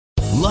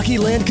Lucky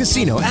Land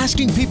Casino,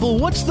 asking people,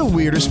 what's the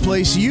weirdest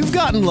place you've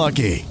gotten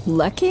lucky?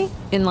 Lucky?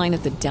 In line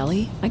at the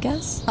deli, I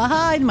guess?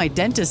 Aha, in my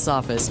dentist's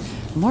office.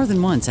 More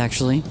than once,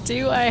 actually.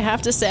 Do I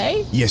have to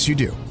say? Yes, you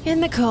do. In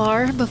the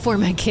car before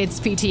my kids'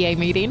 PTA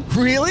meeting.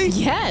 Really?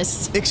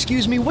 Yes.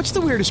 Excuse me, what's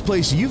the weirdest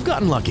place you've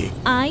gotten lucky?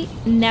 I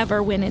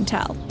never win and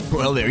tell.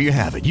 Well, there you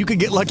have it. You can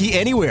get lucky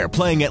anywhere,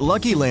 playing at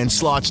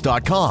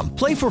LuckyLandSlots.com.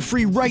 Play for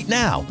free right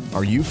now.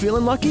 Are you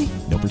feeling lucky?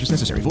 No purchase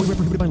necessary. Void where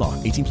prohibited by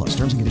law. 18 plus.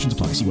 Terms and conditions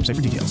apply. See website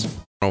for details.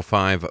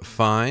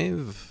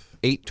 105.5,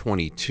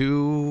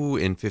 822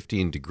 and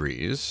 15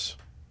 degrees.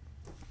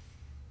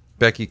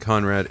 Beckie,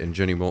 Conrad, and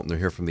Jenny Moulton are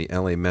here from the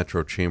LA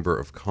Metro Chamber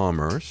of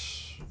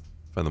Commerce.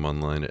 Find them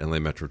online at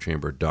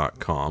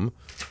lametrochamber.com.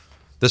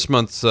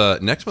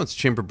 Next month's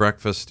Chamber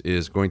Breakfast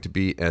is going to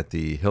be at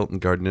the Hilton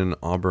Garden Inn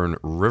Auburn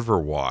River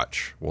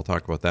Watch. We'll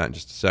talk about that in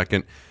just a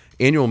second.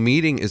 Annual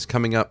meeting is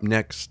coming up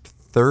next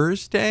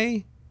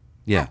Thursday?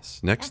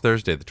 Yes, next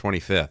Thursday, the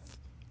 25th.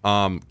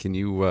 Can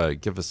you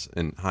give us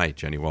hi,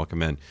 Jenny,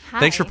 welcome in. Hi.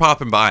 Thanks for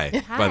popping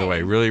by, Hi. by the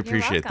way. Really You're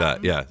appreciate that.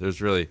 welcome. Yeah,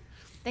 there's really...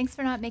 Thanks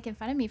for not making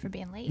fun of me for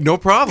being late. No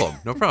problem.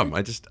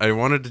 I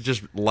wanted to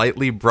just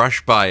lightly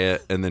brush by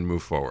it and then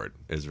move forward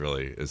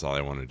is all I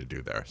wanted to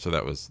do there. So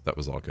that was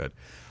all good.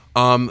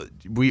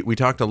 We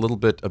talked a little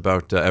bit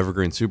about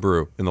Evergreen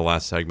Subaru in the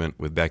last segment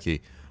with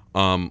Beckie.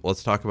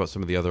 Let's talk about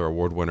some of the other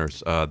award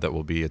winners that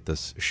will be at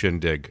this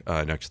shindig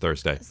next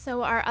Thursday.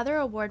 So our other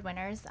award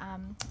winners,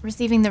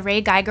 receiving the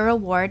Ray Geiger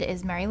Award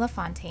is Mary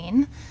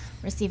LaFontaine.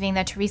 Receiving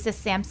the Teresa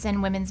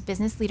Sampson Women's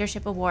Business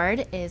Leadership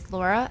Award is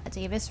Laura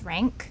Davis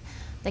Rank.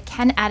 The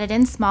Ken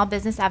Addison Small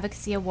Business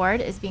Advocacy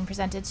Award is being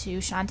presented to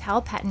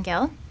Chantel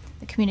Pettengill.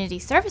 The Community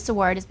Service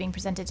Award is being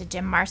presented to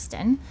Jim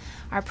Marston.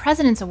 Our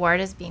President's Award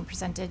is being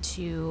presented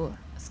to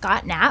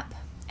Scott Knapp.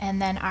 And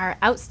then our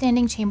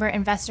Outstanding Chamber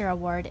Investor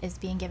Award is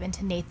being given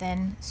to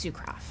Nathan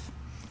Sucroff.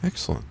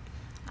 Excellent.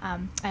 I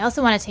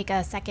also want to take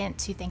a second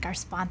to thank our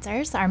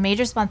sponsors. Our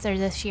major sponsor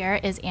this year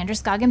is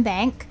Androscoggin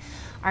Bank.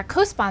 Our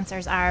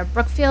co-sponsors are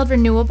Brookfield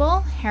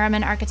Renewable,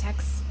 Harriman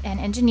Architects and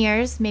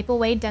Engineers, Maple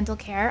Wade Dental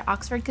Care,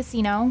 Oxford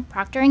Casino,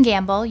 Procter &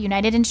 Gamble,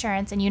 United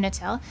Insurance, and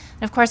Unitil.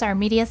 And of course, our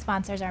media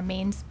sponsors are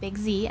Maine's Big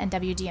Z and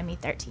WGME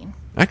 13.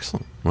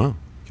 Excellent. Wow.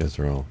 You guys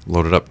are all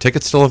loaded up.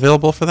 Tickets still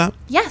available for that?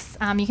 Yes.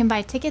 You can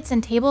buy tickets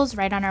and tables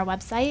right on our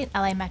website,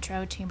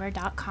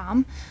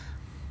 lametrochamber.com.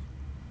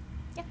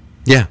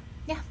 Yeah.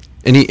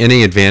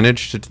 Any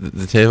advantage to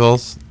the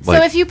tables? So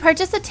if you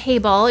purchase a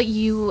table,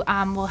 you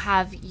will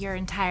have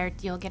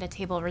you'll get a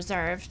table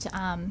reserved.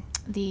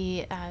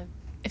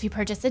 If you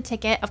purchase a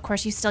ticket, of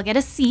course, you still get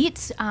a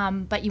seat,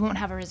 but you won't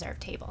have a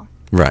reserved table.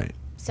 Right.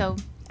 So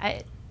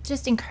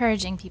just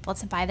encouraging people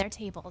to buy their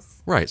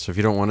tables. Right. So if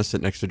you don't want to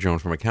sit next to Joan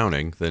from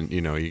accounting, then,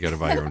 you got to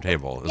buy your own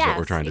table is what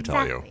we're trying to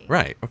tell you.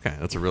 Right. Okay.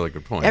 That's a really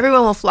good point.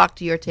 Everyone will flock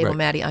to your table, Right.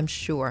 Maddie, I'm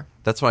sure.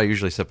 That's why I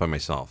usually sit by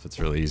myself. It's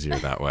really easier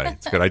that way.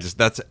 It's good.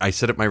 I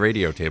sit at my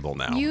radio table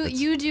now.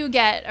 You do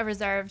get a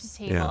reserved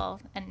table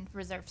and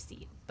reserved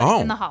seat. But Oh.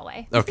 it's in the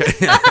hallway.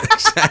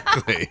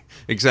 Okay.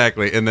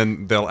 Exactly. And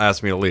then they'll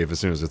ask me to leave as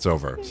soon as it's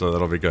over. So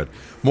that'll be good.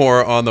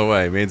 More on the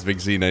way. Maine's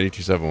Big Z,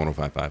 92.7,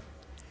 105.5.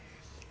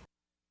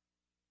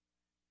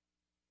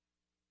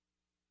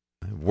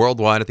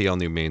 Worldwide at the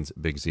all-new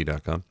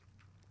mainsbigz.com.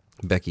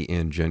 Beckie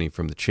and Jenny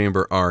from the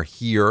Chamber are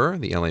here,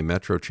 the LA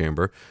Metro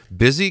Chamber.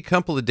 Busy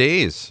couple of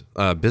days.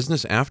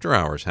 Business after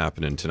hours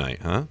happening tonight,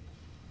 huh?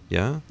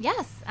 Yeah?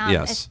 Yes.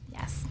 Yes.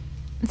 Yes.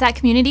 It's at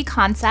Community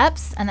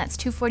Concepts, and that's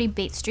 240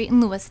 Bate Street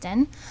in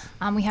Lewiston.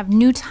 We have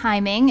new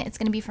timing. It's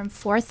going to be from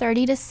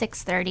 4:30 to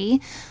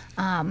 6:30.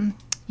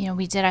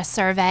 We did a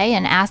survey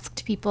and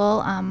asked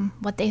people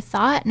what they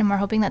thought, and we're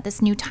hoping that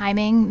this new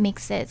timing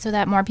makes it so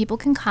that more people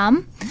can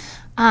come.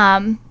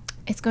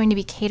 It's going to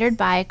be catered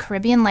by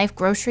Caribbean Life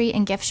Grocery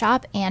and Gift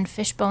Shop and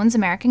Fishbones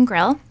American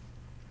Grill.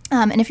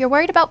 And if you're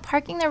worried about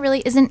parking, there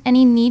really isn't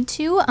any need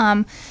to.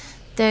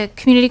 The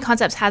Community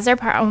Concepts has their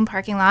own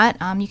parking lot.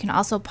 You can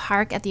also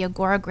park at the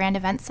Agora Grand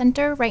Event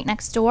Center right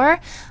next door.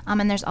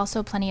 And there's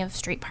also plenty of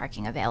street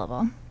parking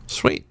available.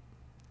 Sweet.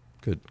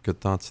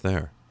 Good thoughts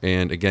there.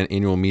 And again,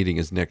 annual meeting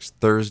is next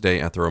Thursday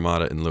at the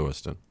Ramada in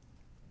Lewiston.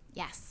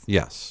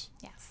 Yes.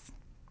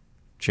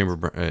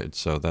 Chamber.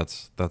 So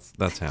that's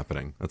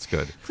happening. That's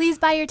good. Please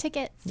buy your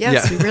tickets.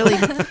 Yes, Yeah. we really.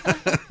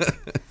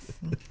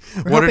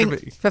 We're hoping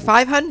for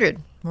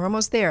 500. We're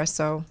almost there,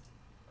 so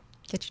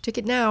get your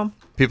ticket now.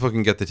 People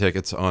can get the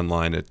tickets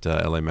online at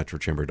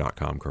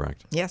lametrochamber.com,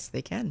 correct? Yes,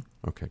 they can.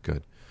 Okay,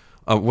 good.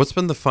 What's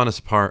been the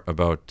funnest part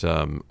about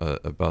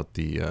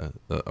the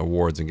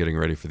awards and getting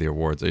ready for the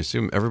awards? I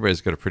assume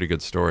everybody's got a pretty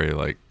good story.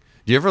 Like,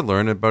 do you ever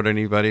learn about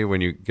anybody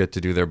when you get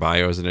to do their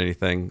bios and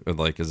anything?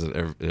 Like,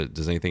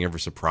 does anything ever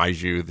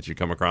surprise you that you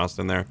come across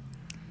in there?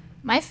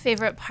 My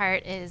favorite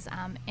part is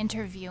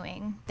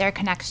interviewing their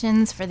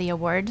connections for the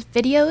award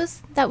videos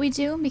that we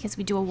do, because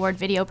we do award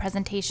video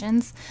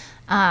presentations.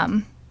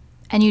 And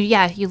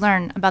you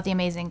learn about the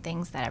amazing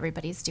things that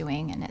everybody's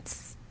doing, and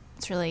it's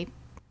really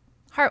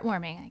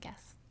heartwarming, I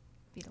guess,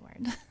 be the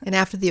word. And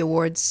after the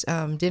awards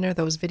dinner,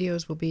 those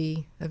videos will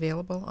be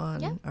available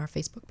on our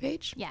Facebook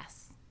page. Yes.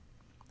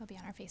 They'll be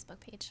on our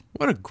Facebook page.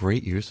 What a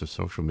great use of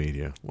social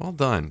media. Well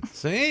done.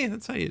 See,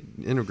 that's how you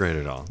integrate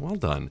it all. Well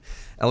done.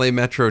 LA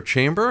Metro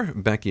Chamber.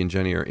 Beckie and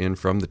Jenny are in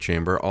from the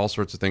Chamber. All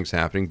sorts of things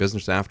happening.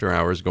 Business after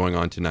hours going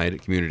on tonight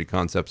at Community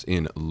Concepts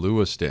in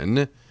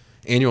Lewiston.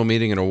 Annual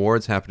meeting and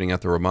awards happening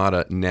at the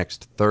Ramada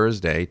next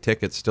Thursday.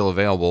 Tickets still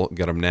available.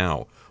 Get them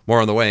now. More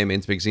on the way.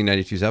 Maine's Big Z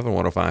 92.7,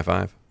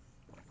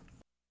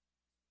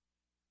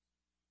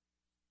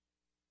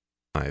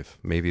 105.5.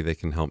 Maybe they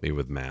can help me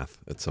with math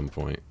at some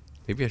point.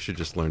 Maybe I should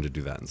just learn to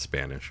do that in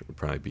Spanish. It would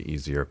probably be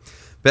easier.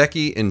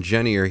 Beckie and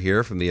Jenny are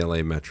here from the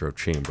LA Metro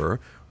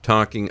Chamber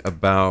talking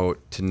about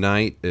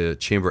tonight.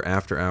 Chamber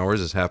After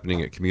Hours is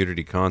happening at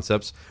Community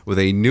Concepts with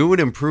a new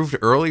and improved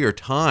earlier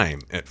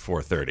time at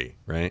 4:30,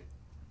 right?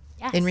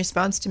 Yes. In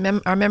response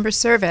to our member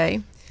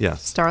survey,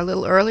 Yes. start a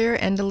little earlier,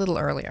 end a little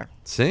earlier.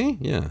 See?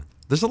 Yeah.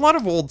 There's a lot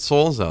of old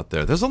souls out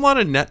there. There's a lot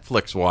of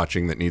Netflix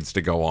watching that needs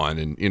to go on.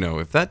 And,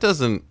 if that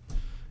doesn't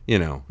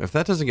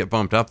get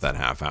bumped up that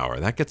half hour,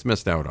 that gets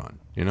missed out on,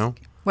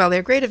 Well,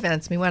 they're great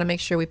events. We want to make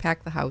sure we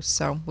pack the house,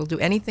 so we'll do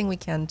anything we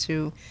can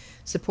to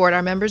support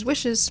our members'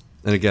 wishes.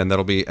 And again,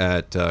 that'll be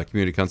at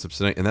Community Concepts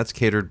tonight, and that's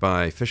catered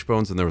by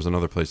Fishbones, and there was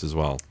another place as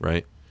well,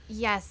 right?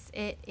 Yes,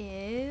 it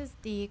is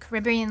the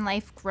Caribbean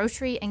Life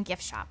Grocery and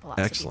Gift Shop will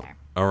also Excellent. be there.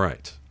 All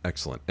right.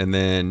 Excellent. And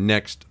then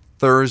next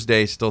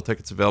Thursday, still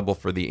tickets available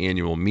for the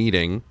annual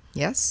meeting.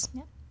 Yes,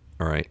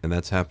 All right. And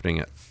that's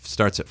happening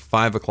starts at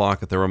 5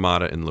 o'clock at the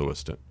Ramada in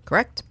Lewiston.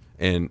 correct.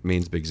 And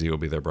Maine's Big Z will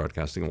be there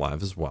broadcasting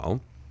live as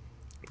well,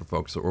 for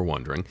folks that were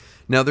wondering.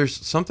 Now, there's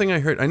something I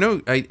heard. I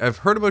know I've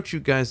heard about you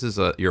guys as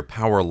your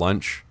Power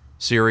Lunch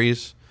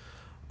series.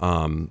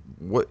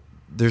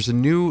 There's a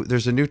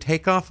new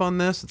takeoff on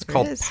this. It's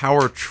called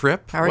Power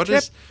Trip. Power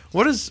Trip.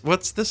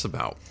 What's this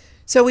about?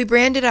 So we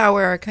branded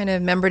our kind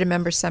of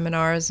member-to-member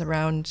seminars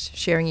around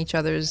sharing each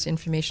other's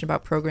information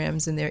about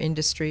programs in their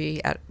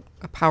industry at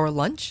a power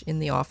lunch in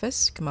the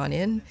office. Come on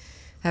in,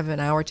 have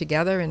an hour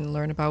together and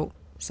learn about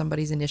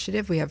somebody's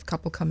initiative. We have a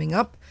couple coming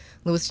up.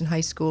 Lewiston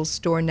High School's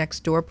Store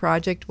Next Door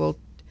project will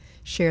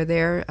share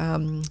their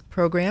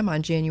program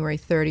on January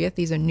 30th.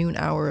 These are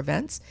noon-hour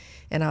events.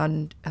 And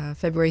on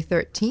February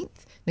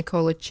 13th,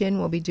 Nicola Chin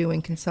will be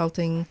doing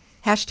consulting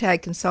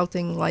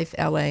Life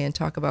LA and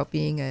talk about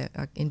being an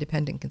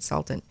independent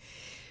consultant.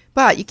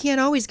 But you can't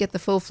always get the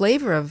full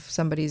flavor of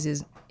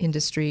somebody's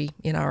industry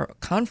in our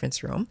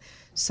conference room.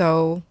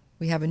 So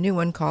we have a new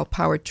one called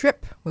Power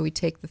Trip, where we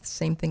take the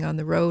same thing on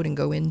the road and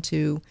go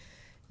into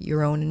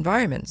your own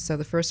environment. So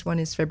the first one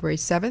is February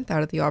 7th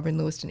out at the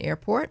Auburn-Lewiston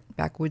Airport.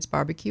 Backwoods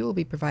Barbecue will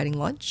be providing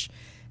lunch,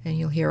 and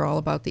you'll hear all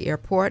about the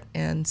airport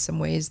and some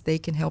ways they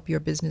can help your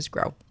business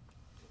grow.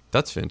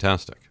 That's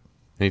fantastic.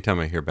 Anytime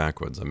I hear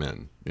Backwoods, I'm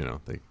in.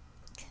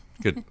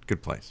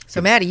 Good place. So,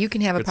 Maddie, you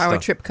can have a power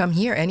stuff. trip come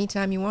here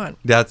anytime you want.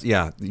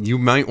 You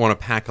might want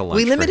to pack a lunch.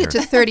 We limit for it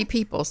here. to 30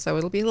 people, so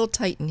it'll be a little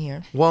tight in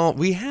here. Well,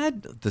 we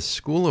had the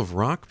School of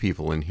Rock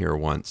people in here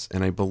once,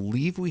 and I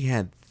believe we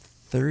had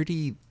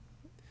 30.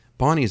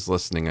 Bonnie's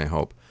listening, I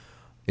hope,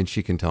 and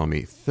she can tell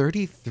me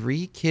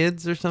 33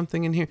 kids or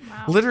something in here.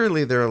 Wow.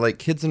 Literally, there are like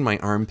kids in my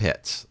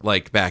armpits,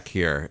 like back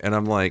here, and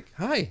I'm like,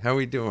 "Hi, how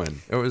we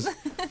doing?" It was.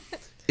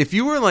 If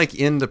you were like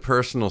into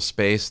personal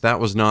space, that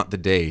was not the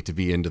day to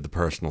be into the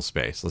personal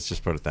space. Let's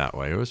just put it that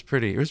way. It was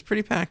pretty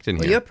packed in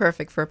Well, here. you're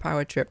perfect for a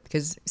power trip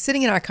because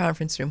sitting in our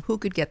conference room, who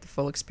could get the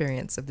full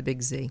experience of the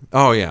Big Z?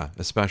 Oh yeah,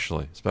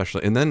 especially.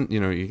 And then,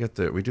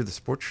 we do the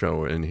sports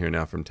show in here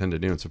now from 10 to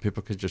noon, so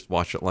people could just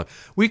watch it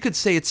live. We could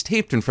say it's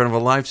taped in front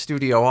of a live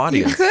studio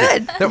audience. You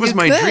could. That was You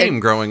my could. dream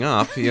growing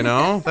up,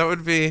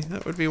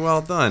 That would be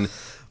well done.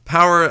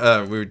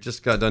 Power, we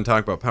just got done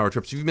talking about Power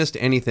Trips. If you missed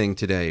anything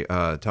today,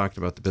 talked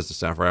about the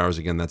Business After Hours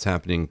again, that's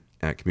happening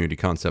at Community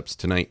Concepts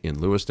tonight in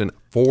Lewiston.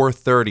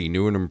 4:30,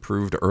 new and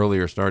improved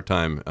earlier start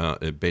time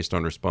based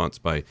on response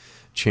by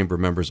Chamber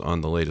members on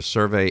the latest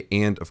survey.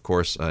 And, of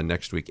course,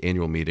 next week,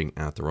 annual meeting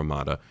at the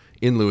Ramada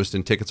in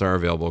Lewiston. Tickets are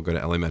available. Go to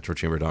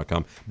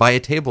lametrochamber.com. Buy a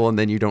table, and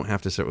then you don't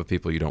have to sit with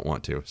people you don't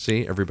want to.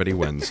 See? Everybody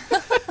wins.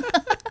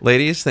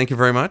 Ladies, thank you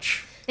very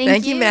much.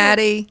 Thank you,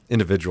 Maddie.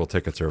 Individual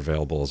tickets are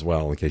available as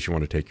well in case you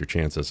want to take your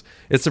chances.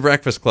 It's The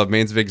Breakfast Club,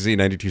 Maine's Big Z,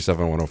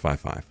 92.7,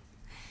 105.5.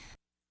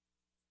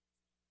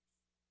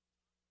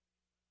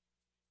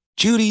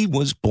 Judy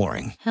was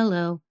boring.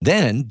 Hello.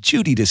 Then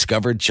Judy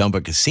discovered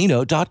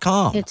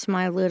ChumbaCasino.com. It's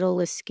my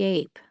little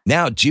escape.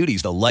 Now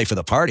Judy's the life of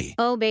the party.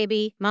 Oh,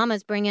 baby,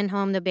 mama's bringing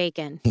home the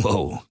bacon.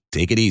 Whoa,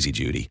 take it easy,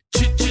 Judy.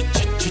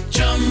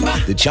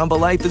 The Chumba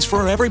life is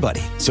for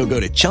everybody. So go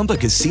to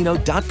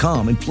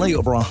ChumbaCasino.com and play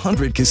over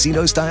 100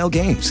 casino-style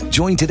games.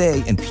 Join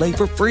today and play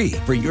for free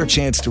for your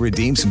chance to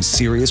redeem some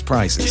serious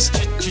prizes.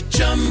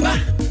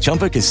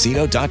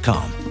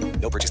 ChumbaCasino.com.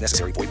 No purchase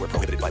necessary. Void where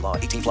prohibited by law.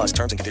 18+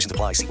 terms and conditions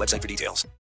apply. See website for details.